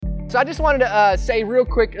So I just wanted to say real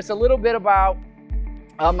quick, just a little bit about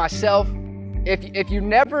myself. If you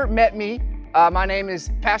never met me, my name is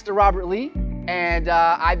Pastor Robert Lee, and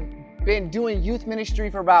I've been doing youth ministry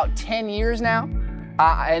for about 10 years now.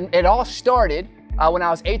 And it all started when I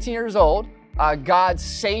was 18 years old. God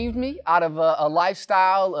saved me out of a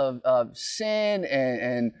lifestyle of sin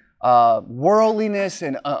and worldliness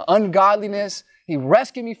and ungodliness. He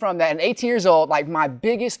rescued me from that. And 18 years old, like my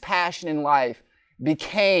biggest passion in life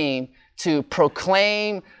became to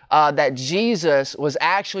proclaim that Jesus was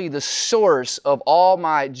actually the source of all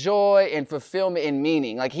my joy and fulfillment and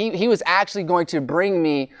meaning. Like he was actually going to bring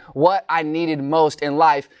me what I needed most in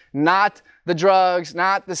life, not the drugs,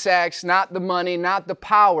 not the sex, not the money, not the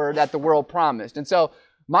power that the world promised. And so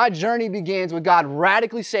my journey begins with God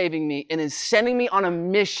radically saving me and then sending me on a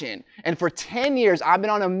mission. And for 10 years, I've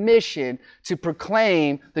been on a mission to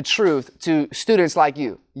proclaim the truth to students like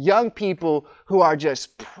you, young people who are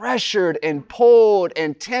just pressured and pulled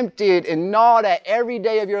and tempted and gnawed at every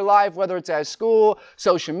day of your life, whether it's at school,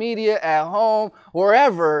 social media, at home,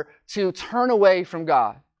 wherever, to turn away from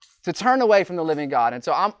God, to turn away from the living God. And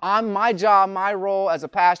so my job, my role as a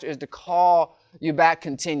pastor is to call you back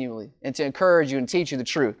continually and to encourage you and teach you the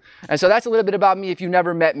truth. And so that's a little bit about me if you've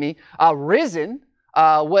never met me. Risen,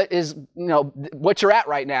 what you're at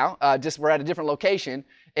right now, just we're at a different location.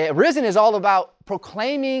 Risen is all about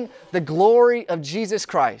proclaiming the glory of Jesus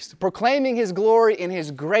Christ, proclaiming His glory and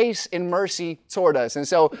His grace and mercy toward us. And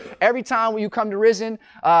so every time when you come to Risen,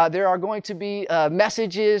 there are going to be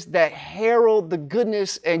messages that herald the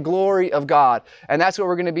goodness and glory of God. And that's what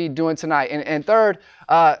we're going to be doing tonight. And third,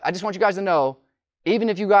 I just want you guys to know, even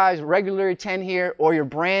if you guys regularly attend here or you're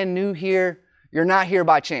brand new here, you're not here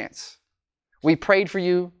by chance. We prayed for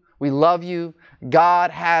you. We love you.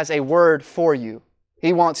 God has a word for you.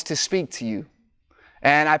 He wants to speak to you.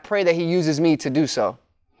 And I pray that He uses me to do so.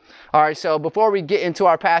 All right, so before we get into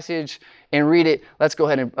our passage and read it, let's go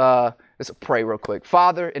ahead and let's pray real quick.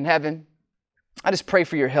 Father in heaven, I just pray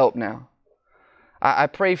for your help now. I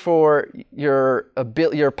pray for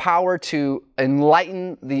your power to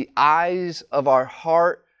enlighten the eyes of our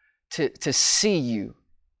heart to see you,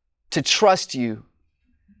 to trust you,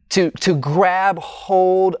 to grab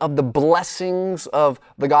hold of the blessings of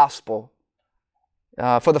the gospel.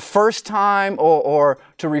 For the first time or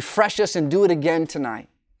to refresh us and do it again tonight.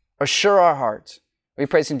 Assure our hearts. We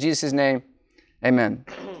pray this in Jesus' name. Amen.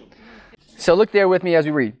 So look there with me as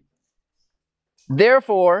we read.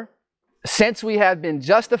 Therefore, since we have been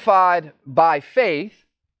justified by faith,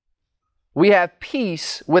 we have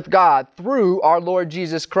peace with God through our Lord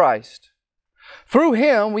Jesus Christ. Through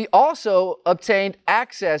Him, we also obtained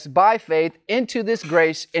access by faith into this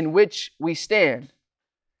grace in which we stand.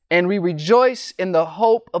 And we rejoice in the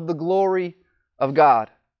hope of the glory of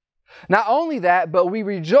God. Not only that, but we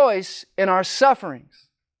rejoice in our sufferings,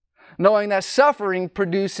 knowing that suffering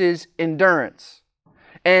produces endurance.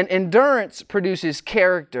 And endurance produces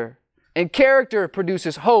character. And character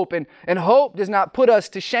produces hope. And hope does not put us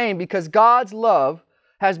to shame because God's love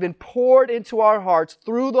has been poured into our hearts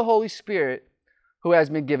through the Holy Spirit who has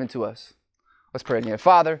been given to us. Let's pray again.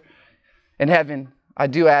 Father in heaven, I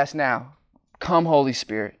do ask now, come Holy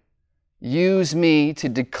Spirit. Use me to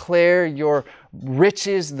declare your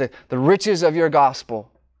riches, the riches of your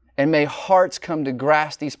gospel. And may hearts come to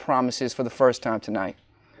grasp these promises for the first time tonight.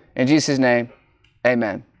 In Jesus' name,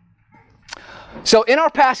 amen. So in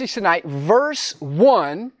our passage tonight, verse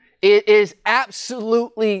 1, it is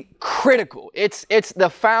absolutely critical. It's the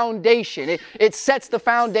foundation. It sets the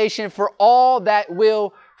foundation for all that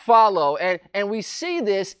will follow. And we see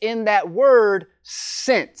this in that word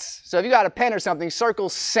since. So if you got a pen or something, circle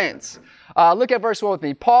since. Look at verse 1 with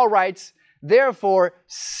me. Paul writes, therefore,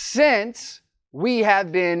 since we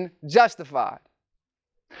have been justified.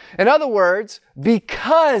 In other words,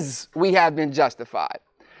 because we have been justified.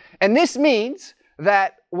 And this means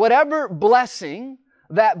that whatever blessing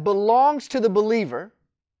that belongs to the believer,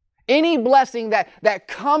 any blessing that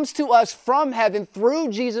comes to us from heaven through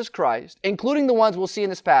Jesus Christ, including the ones we'll see in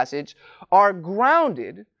this passage, are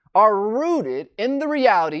grounded, are rooted in the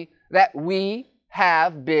reality that we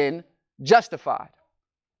have been justified.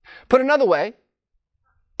 Put another way,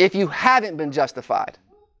 if you haven't been justified,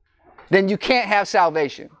 then you can't have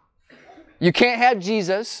salvation. You can't have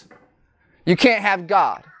Jesus. You can't have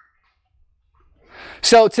God.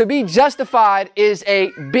 So to be justified is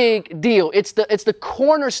a big deal. It's the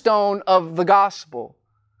cornerstone of the gospel.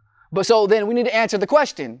 But so then we need to answer the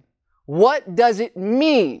question, what does it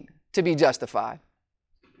mean to be justified?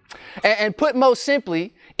 And put most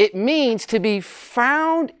simply, it means to be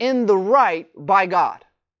found in the right by God.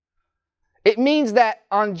 It means that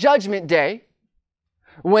on Judgment Day,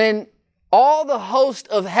 when all the host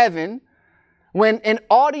of heaven, when an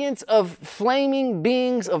audience of flaming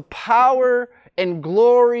beings of power and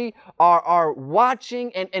glory are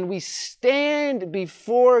watching, and we stand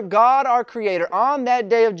before God, our Creator, on that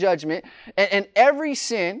day of judgment, and every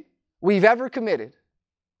sin we've ever committed,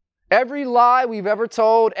 every lie we've ever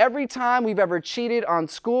told, every time we've ever cheated on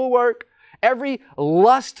schoolwork, every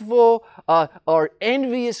lustful or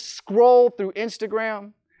envious scroll through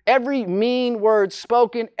Instagram, every mean word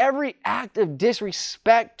spoken, every act of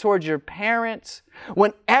disrespect towards your parents,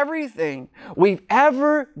 when everything we've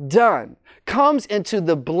ever done comes into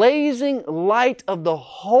the blazing light of the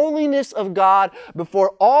holiness of God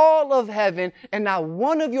before all of heaven, and not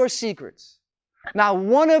one of your secrets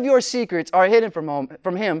are hidden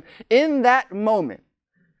from Him, in that moment,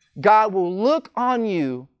 God will look on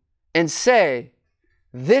you and say,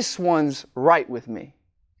 this one's right with me.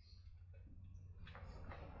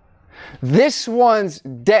 This one's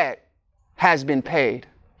debt has been paid.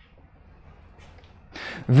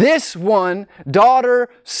 This one, daughter,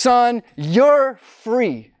 son, you're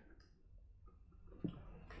free.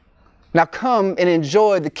 Now come and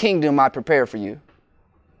enjoy the kingdom I prepare for you.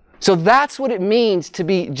 So that's what it means to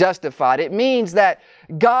be justified. It means that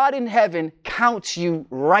God in heaven counts you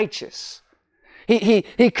righteous.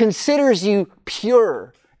 He considers you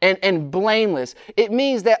pure and blameless. It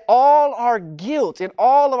means that all our guilt and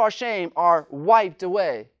all of our shame are wiped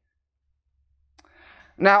away.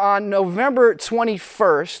 Now, on November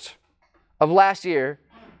 21st of last year,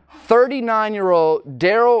 39-year-old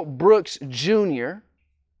Darrell Brooks Jr.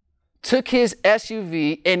 took his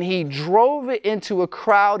SUV and he drove it into a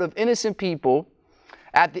crowd of innocent people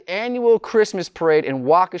at the annual Christmas parade in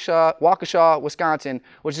Waukesha, Wisconsin,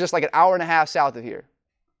 which is just like an hour and a half south of here.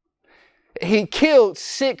 He killed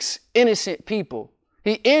 6 innocent people.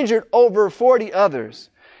 He injured over 40 others.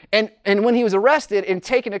 And when he was arrested and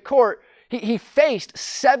taken to court, he faced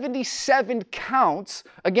 77 counts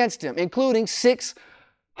against him, including 6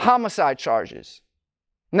 homicide charges.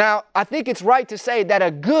 Now, I think it's right to say that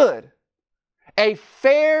a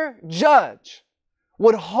fair judge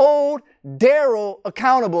would hold Darrell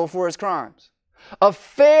accountable for his crimes. A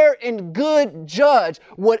fair and good judge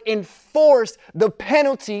would enforce the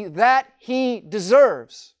penalty that he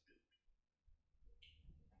deserves.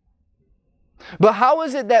 But how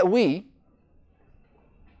is it that we,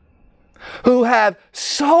 who have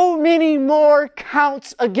so many more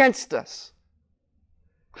counts against us,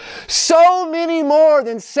 so many more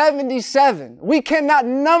than 77, we cannot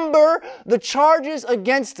number the charges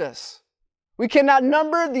against us. We cannot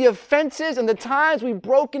number the offenses and the times we've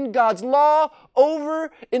broken God's law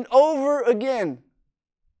over and over again.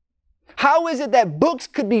 How is it that books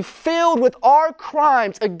could be filled with our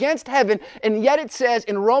crimes against heaven, and yet it says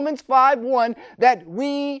in Romans 5:1 that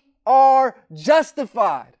we are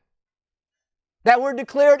justified, that we're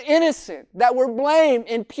declared innocent, that we're blamed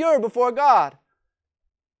and pure before God?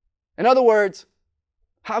 In other words,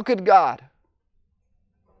 how could God,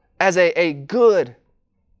 as a good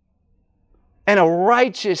and a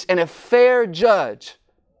righteous and a fair judge,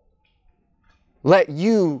 let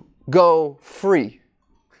you go free?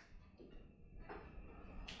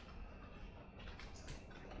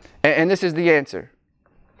 And this is the answer.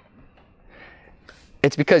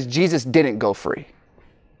 It's because Jesus didn't go free.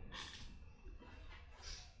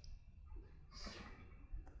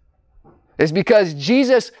 It's because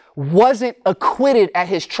Jesus wasn't acquitted at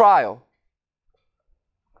His trial.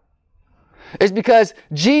 It's because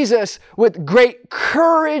Jesus, with great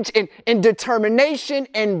courage and determination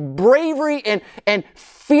and bravery and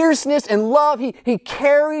fierceness and love, he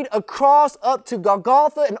carried a cross up to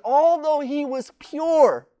Golgotha, and although He was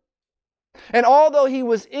pure, and although He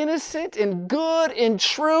was innocent and good and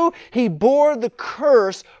true, He bore the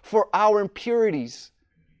curse for our impurities,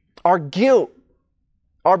 our guilt,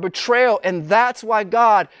 our betrayal, and that's why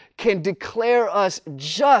God can declare us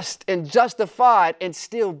just and justified and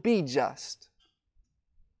still be just.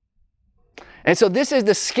 And so this is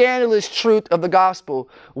the scandalous truth of the gospel.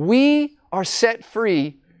 We are set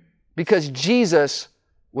free because Jesus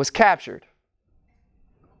was captured.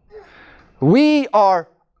 We are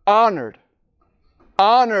honored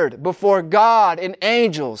before God and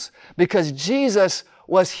angels because Jesus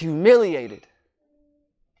was humiliated.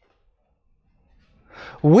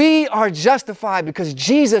 We are justified because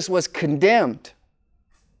Jesus was condemned.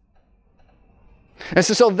 And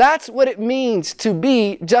so that's what it means to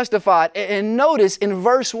be justified. And notice in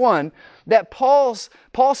verse 1 that Paul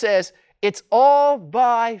says it's all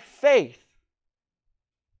by faith.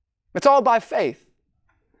 It's all by faith.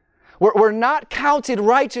 We're not counted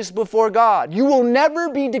righteous before God. You will never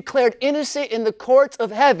be declared innocent in the courts of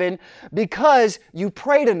heaven because you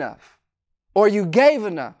prayed enough, or you gave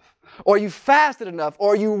enough, or you fasted enough,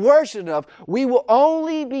 or you worshiped enough. We will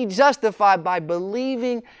only be justified by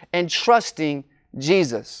believing and trusting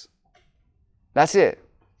Jesus. That's it.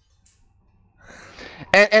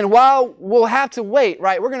 And while we'll have to wait,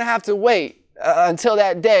 right? We're going to have to wait until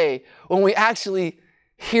that day when we actually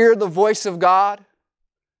hear the voice of God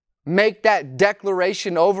make that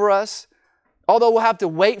declaration over us. Although we'll have to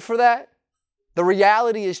wait for that, the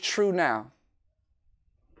reality is true now.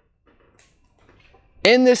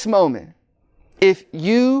 In this moment, if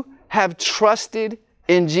you have trusted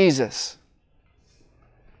in Jesus,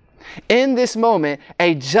 in this moment,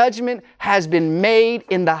 a judgment has been made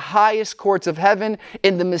in the highest courts of heaven,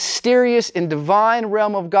 in the mysterious and divine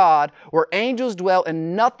realm of God, where angels dwell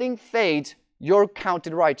and nothing fades. You're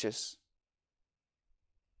counted righteous.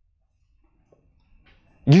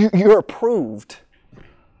 You're approved.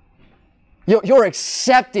 You're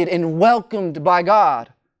accepted and welcomed by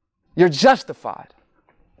God. You're justified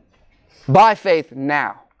by faith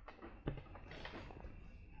now.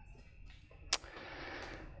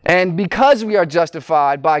 And because we are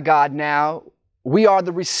justified by God now, we are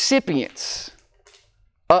the recipients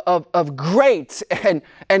of great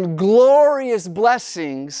and glorious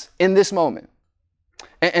blessings in this moment.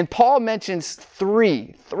 And Paul mentions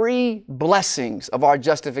three blessings of our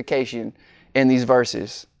justification in these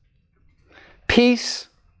verses: peace,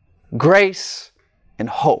 grace, and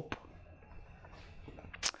hope.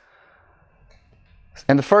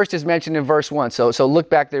 And the first is mentioned in verse 1. So look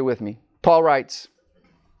back there with me. Paul writes,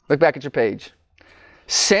 look back at your page.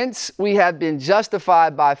 Since we have been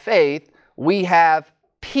justified by faith, we have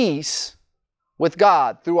peace with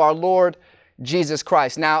God through our Lord Jesus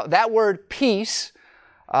Christ. Now, that word peace,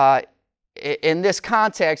 in this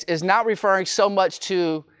context, is not referring so much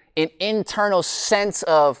to an internal sense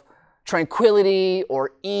of tranquility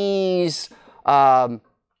or ease, or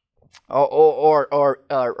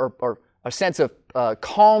a sense of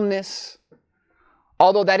calmness,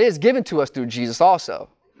 although that is given to us through Jesus also.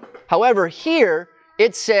 However, here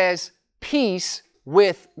it says peace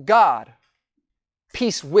with God.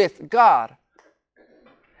 Peace with God.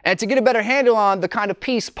 And to get a better handle on the kind of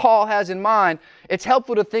peace Paul has in mind, it's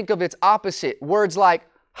helpful to think of its opposite. Words like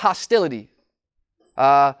hostility,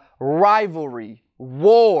 rivalry,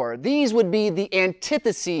 war. These would be the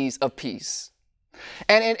antitheses of peace.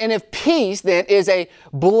 And if peace then is a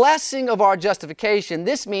blessing of our justification,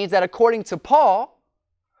 this means that according to Paul,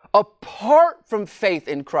 apart from faith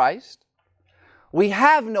in Christ, we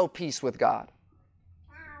have no peace with God.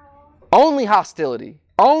 Only hostility,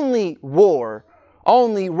 only war,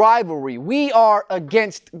 only rivalry. We are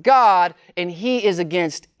against God and He is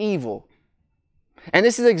against evil. And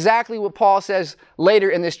this is exactly what Paul says later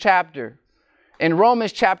in this chapter. In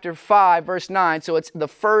Romans chapter 5, verse 9, so it's the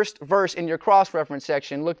first verse in your cross-reference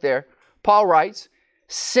section. Look there. Paul writes,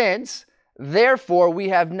 since, therefore, we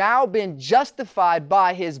have now been justified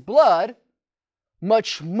by His blood,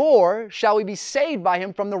 much more shall we be saved by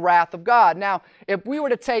Him from the wrath of God. Now, if we were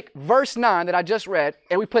to take verse 9 that I just read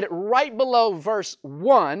and we put it right below verse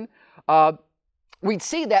 1, we'd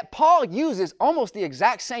see that Paul uses almost the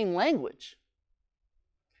exact same language.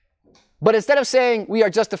 But instead of saying we are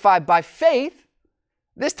justified by faith,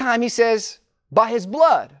 this time he says by His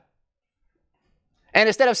blood. And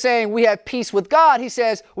instead of saying we have peace with God, he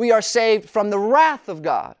says we are saved from the wrath of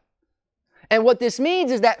God. And what this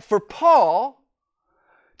means is that for Paul,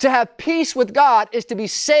 to have peace with God is to be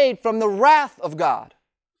saved from the wrath of God.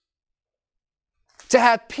 To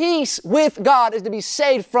have peace with God is to be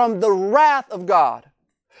saved from the wrath of God.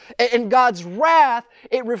 And God's wrath,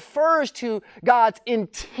 it refers to God's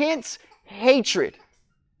intense hatred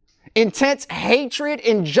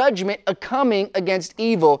and judgment coming against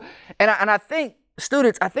evil. And I think,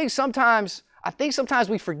 students, I think sometimes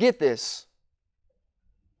we forget this.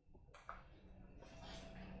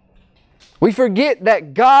 We forget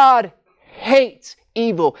that God hates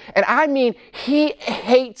evil. And I mean, He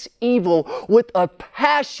hates evil with a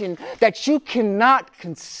passion that you cannot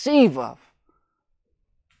conceive of.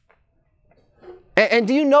 And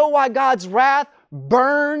do you know why God's wrath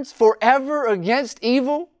burns forever against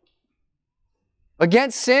evil?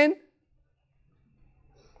 Against sin?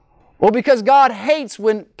 Well, because God hates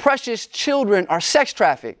when precious children are sex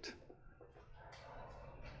trafficked.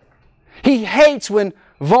 He hates when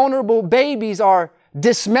vulnerable babies are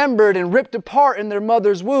dismembered and ripped apart in their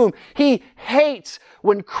mother's womb. He hates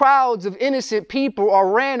when crowds of innocent people are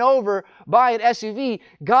ran over by an SUV.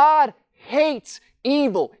 God hates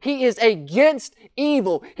evil. He is against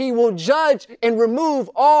evil. He will judge and remove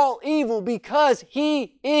all evil because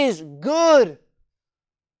he is good.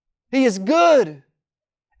 He is good.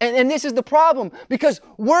 And this is the problem, because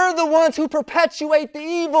we're the ones who perpetuate the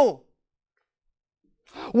evil.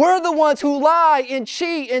 We're the ones who lie and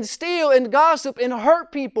cheat and steal and gossip and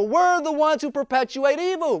hurt people. We're the ones who perpetuate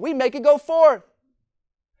evil. We make it go forth.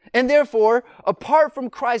 And therefore, apart from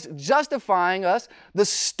Christ justifying us, the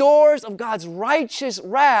stores of God's righteous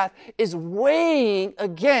wrath is weighing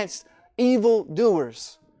against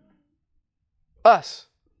evildoers. Us.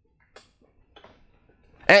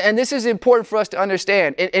 And this is important for us to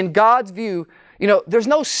understand. In God's view, there's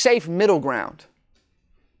no safe middle ground.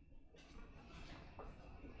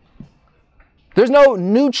 There's no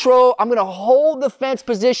neutral, I'm going to hold the fence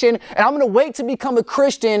position and I'm going to wait to become a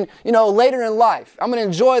Christian, later in life. I'm going to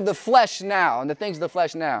enjoy the flesh now and the things of the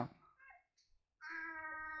flesh now.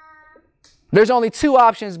 There's only two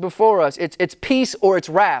options before us. It's peace or it's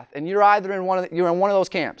wrath. And you're either in one of those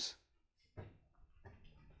camps.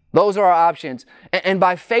 Those are our options. And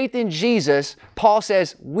by faith in Jesus, Paul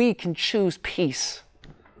says we can choose peace.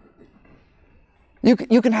 You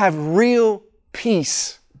can have real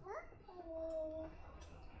peace.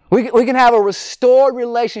 We can have a restored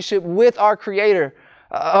relationship with our Creator,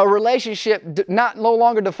 a relationship no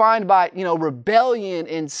longer defined by, rebellion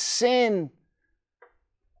and sin,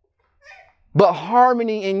 but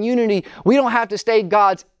harmony and unity. We don't have to stay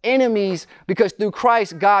God's enemies, because through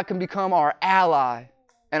Christ, God can become our ally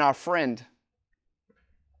and our friend.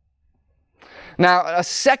 Now, a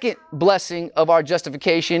second blessing of our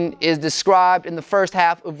justification is described in the first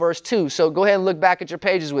half of verse 2. So go ahead and look back at your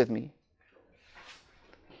pages with me.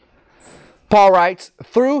 Paul writes,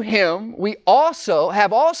 through him we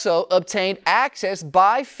have also obtained access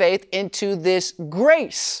by faith into this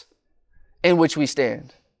grace in which we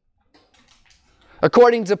stand.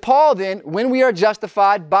 According to Paul, then, when we are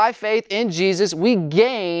justified by faith in Jesus, we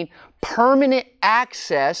gain permanent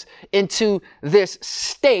access into this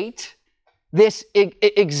state, this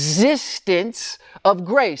existence of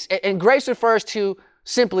grace. And grace refers to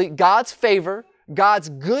simply God's favor, God's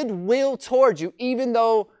goodwill towards you, even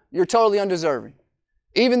though you're totally undeserving,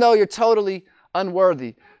 even though you're totally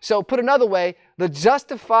unworthy. So put another way, the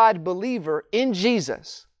justified believer in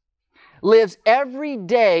Jesus lives every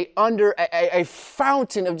day under a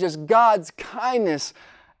fountain of just God's kindness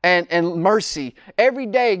and mercy. Every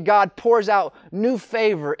day God pours out new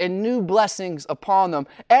favor and new blessings upon them.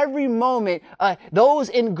 Every moment, those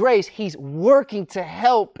in grace, He's working to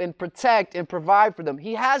help and protect and provide for them.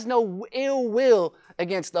 He has no ill will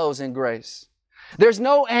against those in grace. There's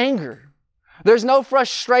no anger. There's no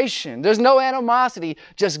frustration. There's no animosity.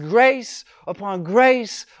 Just grace upon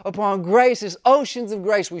grace upon grace. It's oceans of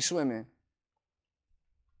grace we swim in.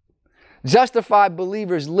 Justified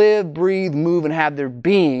believers live, breathe, move, and have their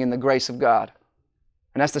being in the grace of God.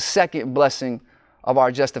 And that's the second blessing of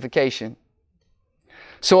our justification.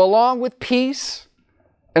 So along with peace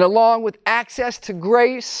and along with access to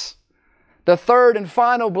grace, the third and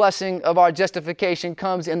final blessing of our justification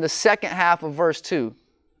comes in the second half of verse 2.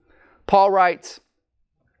 Paul writes,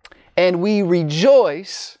 and we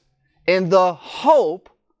rejoice in the hope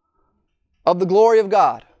of the glory of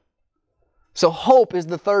God. So hope is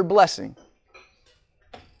the third blessing.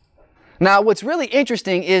 Now, what's really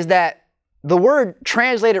interesting is that the word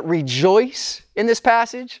translated rejoice in this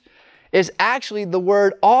passage is actually the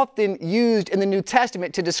word often used in the New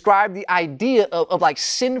Testament to describe the idea of like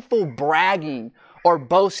sinful bragging or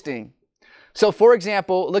boasting. So, for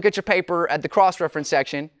example, look at your paper at the cross-reference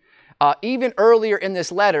section. Even earlier in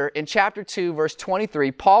this letter, in chapter 2, verse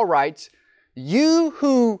 23, Paul writes, you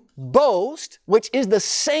who boast, which is the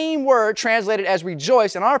same word translated as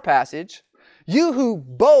rejoice in our passage, you who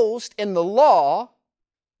boast in the law,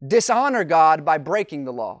 dishonor God by breaking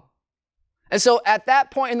the law. And so at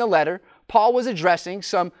that point in the letter, Paul was addressing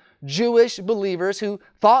some Jewish believers who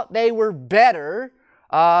thought they were better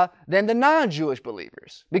than the non-Jewish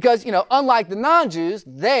believers. Because, unlike the non-Jews,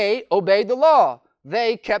 they obeyed the law.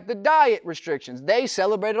 They kept the diet restrictions. They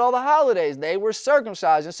celebrated all the holidays. They were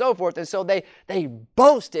circumcised and so forth. And so they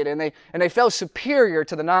boasted and they felt superior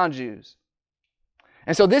to the non-Jews.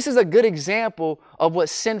 And so this is a good example of what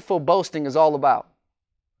sinful boasting is all about.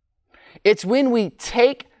 It's when we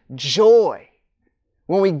take joy,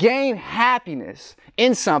 when we gain happiness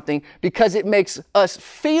in something because it makes us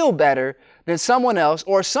feel better than someone else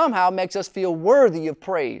or somehow makes us feel worthy of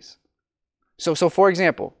praise. So for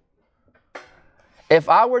example, if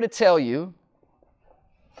I were to tell you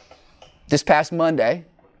this past Monday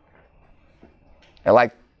at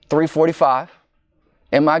like 3:45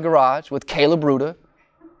 in my garage with Caleb Ruda,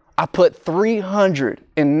 I put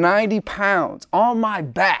 390 pounds on my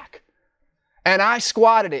back and I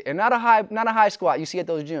squatted it, and not a high squat you see at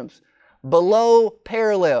those gyms, below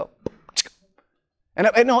parallel. And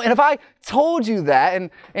if I told you that,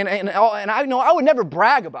 and I know I would never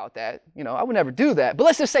brag about that, I would never do that. But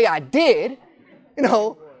let's just say I did,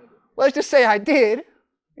 let's just say I did,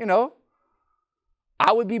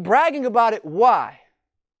 I would be bragging about it. Why?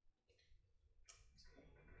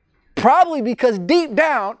 Probably because deep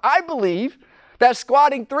down, I believe that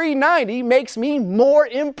squatting 390 makes me more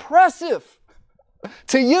impressive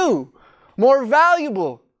to you, more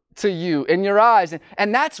valuable to you in your eyes.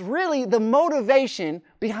 And that's really the motivation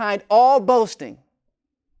behind all boasting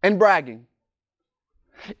and bragging.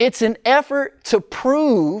 It's an effort to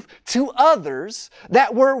prove to others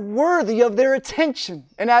that we're worthy of their attention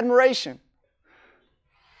and admiration,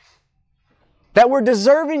 that we're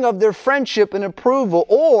deserving of their friendship and approval,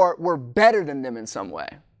 or we're better than them in some way.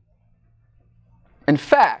 In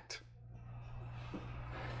fact,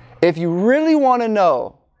 if you really want to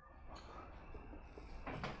know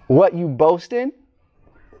what you boast in,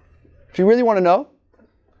 if you really want to know,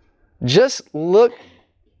 just look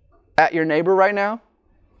at your neighbor right now.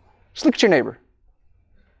 Just look at your neighbor.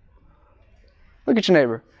 Look at your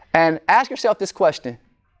neighbor and ask yourself this question: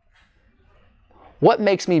 what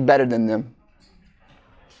makes me better than them?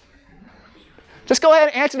 Just go ahead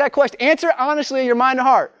and answer that question. Answer it honestly in your mind and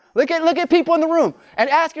heart. Look at people in the room and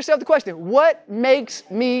ask yourself the question: what makes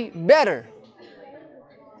me better?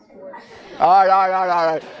 All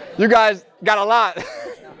right. You guys got a lot.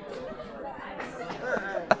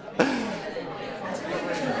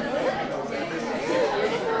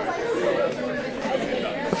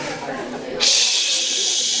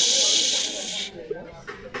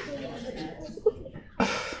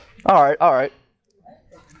 All right.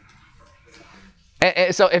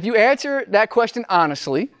 And so if you answer that question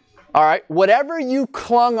honestly, all right, whatever you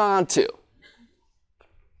clung on to,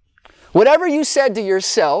 whatever you said to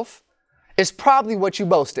yourself is probably what you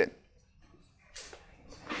boast in.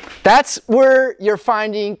 That's where you're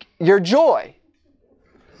finding your joy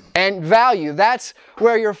and value. That's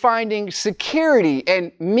where you're finding security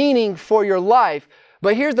and meaning for your life.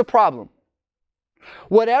 But here's the problem.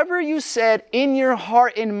 Whatever you said in your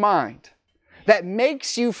heart and mind that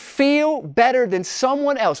makes you feel better than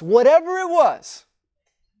someone else, whatever it was,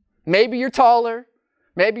 maybe you're taller,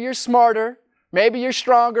 maybe you're smarter, maybe you're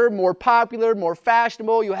stronger, more popular, more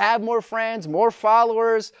fashionable, you have more friends, more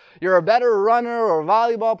followers, you're a better runner or a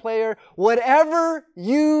volleyball player, whatever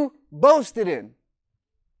you boasted in.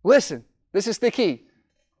 Listen, this is the key.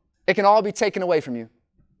 It can all be taken away from you.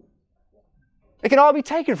 It can all be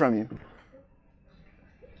taken from you.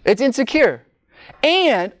 It's insecure.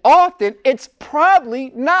 And often it's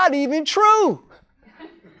probably not even true.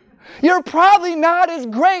 You're probably not as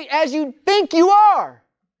great as you think you are.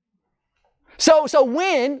 So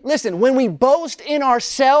when we boast in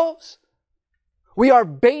ourselves, we are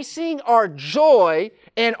basing our joy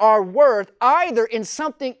and our worth either in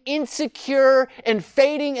something insecure and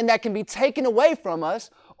fading and that can be taken away from us,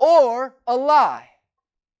 or a lie.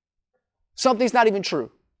 Something's not even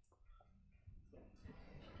true.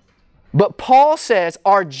 But Paul says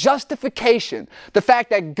our justification, the fact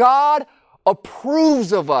that God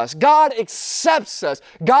approves of us, God accepts us,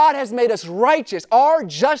 God has made us righteous, our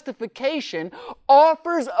justification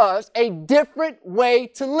offers us a different way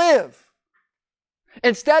to live.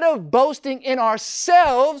 Instead of boasting in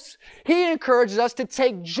ourselves, he encourages us to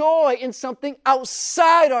take joy in something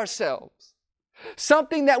outside ourselves,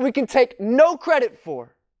 something that we can take no credit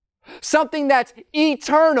for. Something that's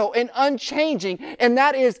eternal and unchanging. And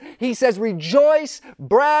that is, he says, rejoice,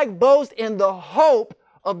 brag, boast in the hope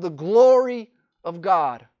of the glory of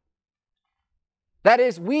God. That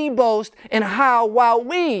is, we boast in how while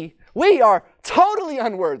we are totally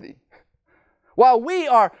unworthy, while we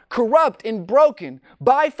are corrupt and broken,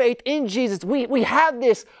 by faith in Jesus, we have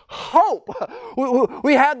this hope.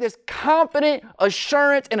 We have this confident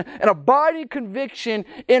assurance and an abiding conviction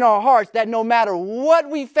in our hearts that no matter what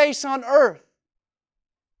we face on earth,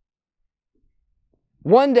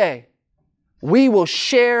 one day we will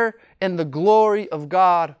share in the glory of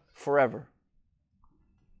God forever.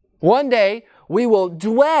 One day we will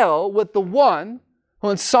dwell with the one who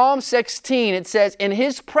in Psalm 16 it says, in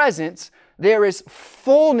his presence there is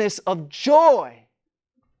fullness of joy.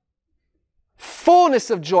 Fullness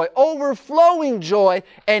of joy, overflowing joy,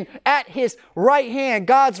 and at his right hand,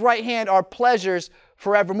 God's right hand, are pleasures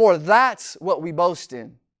forevermore. That's what we boast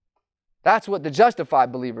in. That's what the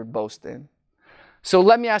justified believer boasts in. So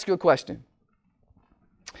let me ask you a question.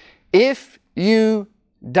 If you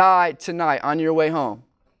died tonight on your way home,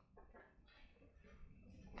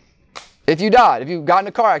 If you died, if you got in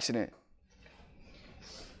a car accident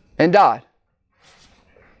and died,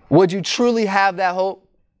 would you truly have that hope?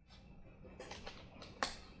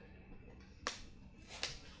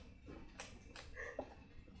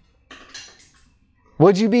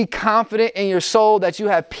 Would you be confident in your soul that you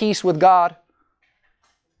have peace with God?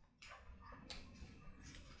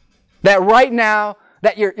 That right now,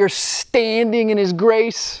 that you're standing in His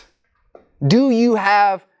grace? Do you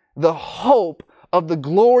have the hope of the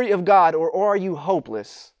glory of God, or are you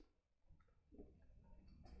hopeless?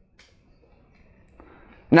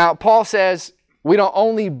 Now, Paul says we don't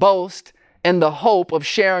only boast in the hope of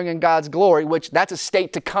sharing in God's glory, which that's a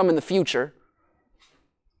state to come in the future,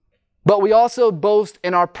 but we also boast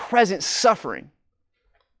in our present suffering.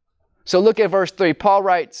 So look at verse 3. Paul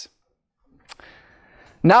writes,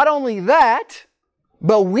 not only that,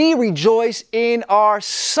 but we rejoice in our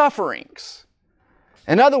sufferings.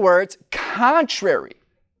 In other words, contrary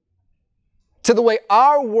to the way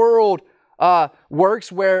our world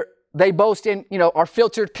works, where they boast in, our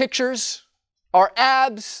filtered pictures, our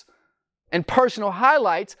abs, and personal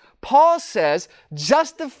highlights, Paul says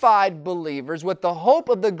justified believers with the hope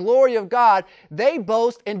of the glory of God, they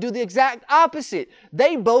boast and do the exact opposite.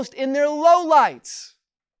 They boast in their lowlights,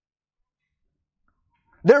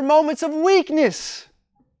 their moments of weakness,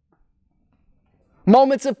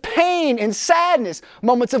 moments of pain and sadness,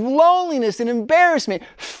 moments of loneliness and embarrassment,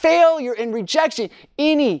 failure and rejection,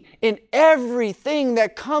 any and everything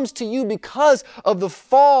that comes to you because of the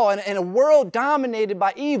fall and a world dominated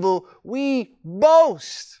by evil. We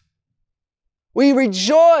boast. We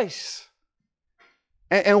rejoice.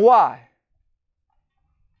 And why?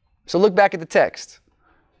 So look back at the text.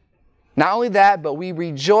 Not only that, but we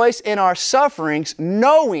rejoice in our sufferings,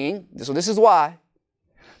 knowing, so this is why,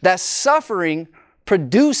 that suffering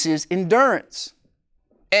produces endurance.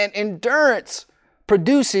 And endurance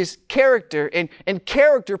produces character. And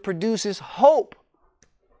character produces hope.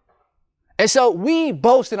 And so we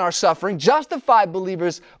boast in our suffering. Justified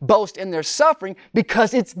believers boast in their suffering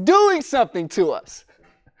because it's doing something to us.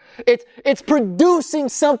 It's producing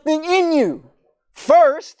something in you.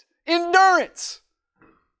 First, endurance,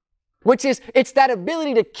 which is, it's that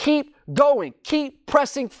ability to keep going, keep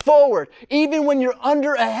pressing forward, even when you're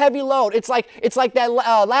under a heavy load. It's like that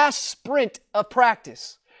last sprint of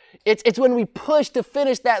practice. It's when we push to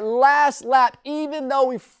finish that last lap, even though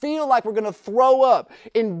we feel like we're going to throw up.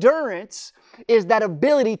 Endurance is that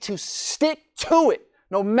ability to stick to it,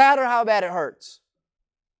 no matter how bad it hurts,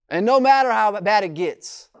 and no matter how bad it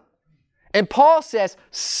gets. And Paul says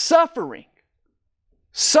suffering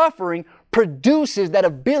produces that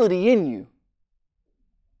ability in you.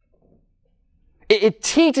 It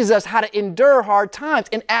teaches us how to endure hard times.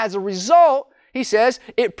 And as a result, he says,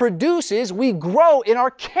 we grow in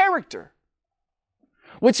our character.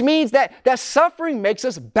 Which means that suffering makes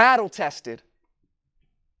us battle tested.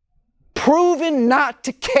 Proven not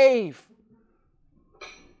to cave.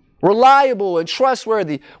 Reliable and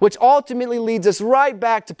trustworthy, which ultimately leads us right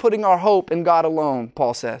back to putting our hope in God alone,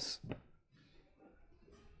 Paul says.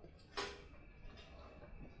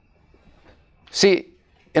 See,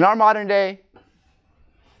 in our modern day,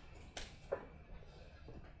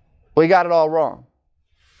 we got it all wrong.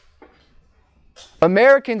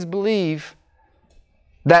 Americans believe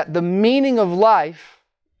that the meaning of life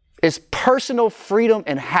is personal freedom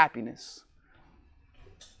and happiness.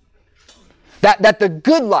 That the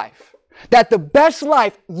good life, that the best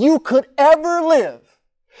life you could ever live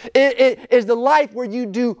is the life where you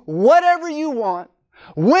do whatever you want,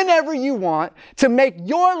 whenever you want, to make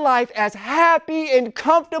your life as happy and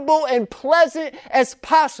comfortable and pleasant as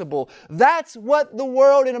possible. That's what the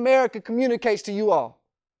world in America communicates to you all.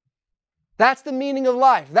 That's the meaning of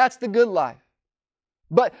life. That's the good life.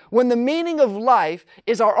 But when the meaning of life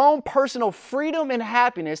is our own personal freedom and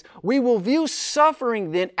happiness, we will view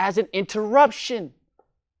suffering then as an interruption,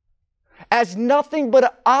 as nothing but an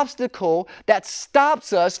obstacle that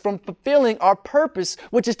stops us from fulfilling our purpose,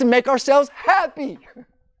 which is to make ourselves happy.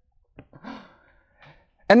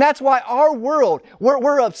 And that's why our world,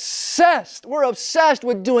 we're obsessed. We're obsessed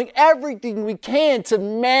with doing everything we can to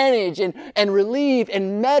manage and relieve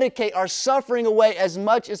and medicate our suffering away as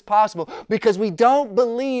much as possible, because we don't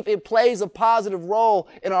believe it plays a positive role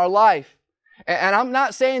in our life. And I'm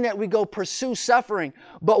not saying that we go pursue suffering,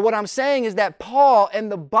 but what I'm saying is that Paul and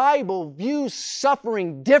the Bible views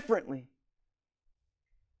suffering differently.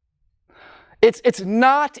 It's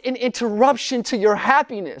not an interruption to your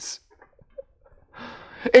happiness.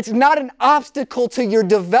 It's not an obstacle to your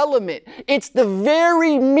development. It's the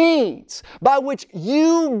very means by which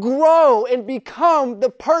you grow and become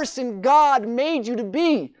the person God made you to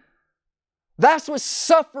be. That's what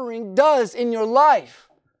suffering does in your life.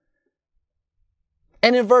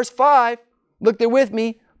 And in verse 5, look there with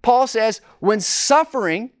me, Paul says, when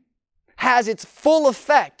suffering has its full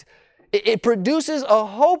effect, it produces a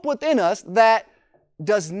hope within us that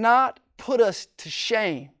does not put us to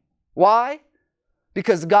shame. Why?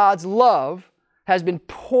 Because God's love has been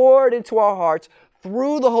poured into our hearts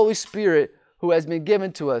through the Holy Spirit who has been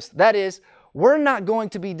given to us. That is, we're not going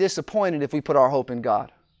to be disappointed if we put our hope in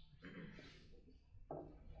God.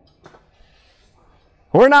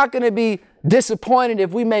 We're not going to be disappointed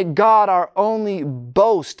if we make God our only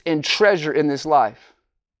boast and treasure in this life.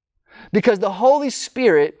 Because the Holy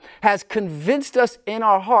Spirit has convinced us in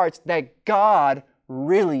our hearts that God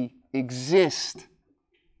really exists.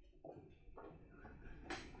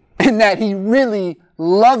 And that He really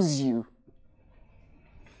loves you.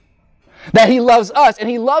 That He loves us, and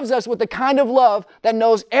He loves us with the kind of love that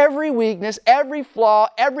knows every weakness, every flaw,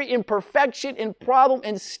 every imperfection and problem,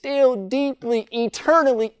 and still deeply,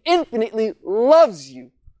 eternally, infinitely loves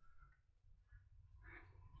you.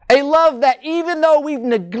 A love that even though we've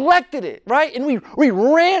neglected it, right, and we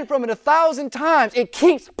ran from it 1,000 times, it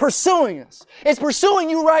keeps pursuing us. It's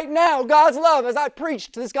pursuing you right now, God's love, as I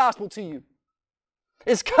preach this gospel to you.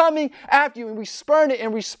 It's coming after you, and we spurn it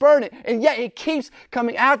and we spurn it, and yet it keeps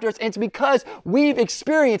coming after us. And it's because we've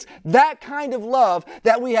experienced that kind of love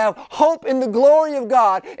that we have hope in the glory of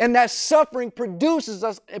God, and that suffering produces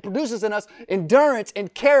in us endurance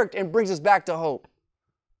and character and brings us back to hope.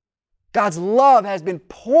 God's love has been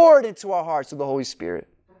poured into our hearts through the Holy Spirit.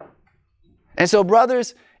 And so,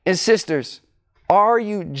 brothers and sisters, are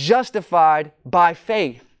you justified by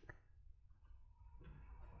faith?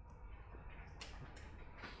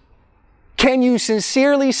 Can you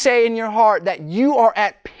sincerely say in your heart that you are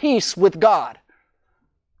at peace with God?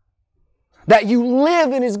 That you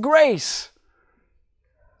live in His grace?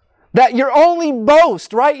 That your only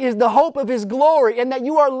boast, right, is the hope of His glory, and that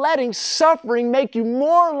you are letting suffering make you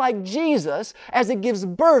more like Jesus as it gives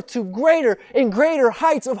birth to greater and greater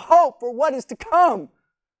heights of hope for what is to come?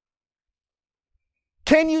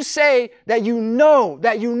 Can you say that you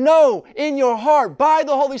know in your heart by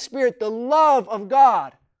the Holy Spirit the love of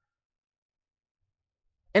God?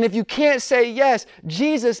 And if you can't say yes,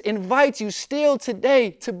 Jesus invites you still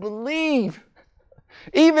today to believe.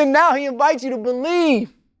 Even now, He invites you to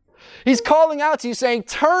believe. He's calling out to you saying,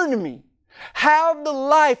 turn to me. Have the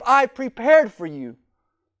life I prepared for you.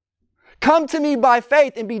 Come to me by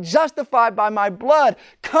faith and be justified by my blood.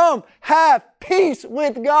 Come have peace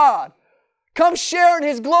with God. Come share in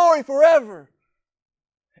His glory forever.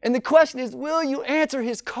 And the question is, will you answer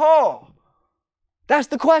His call? That's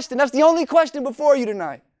the question. That's the only question before you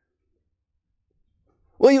tonight.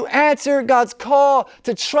 Will you answer God's call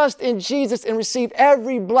to trust in Jesus and receive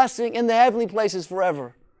every blessing in the heavenly places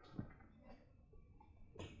forever?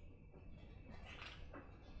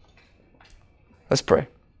 Let's pray.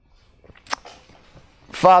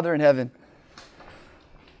 Father in heaven,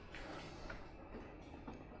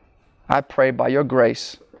 I pray by your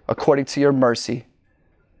grace, according to your mercy,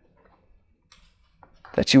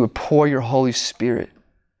 that you would pour your Holy Spirit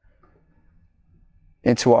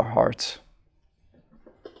into our hearts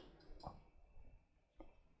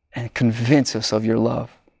and convince us of your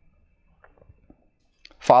love.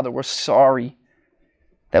 Father, we're sorry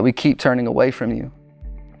that we keep turning away from you.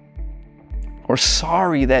 We're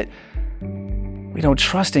sorry that we don't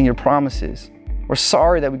trust in your promises. We're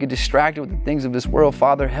sorry that we get distracted with the things of this world.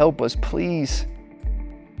 Father, help us, please.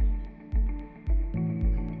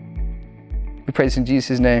 We pray this in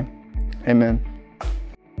Jesus' name. Amen.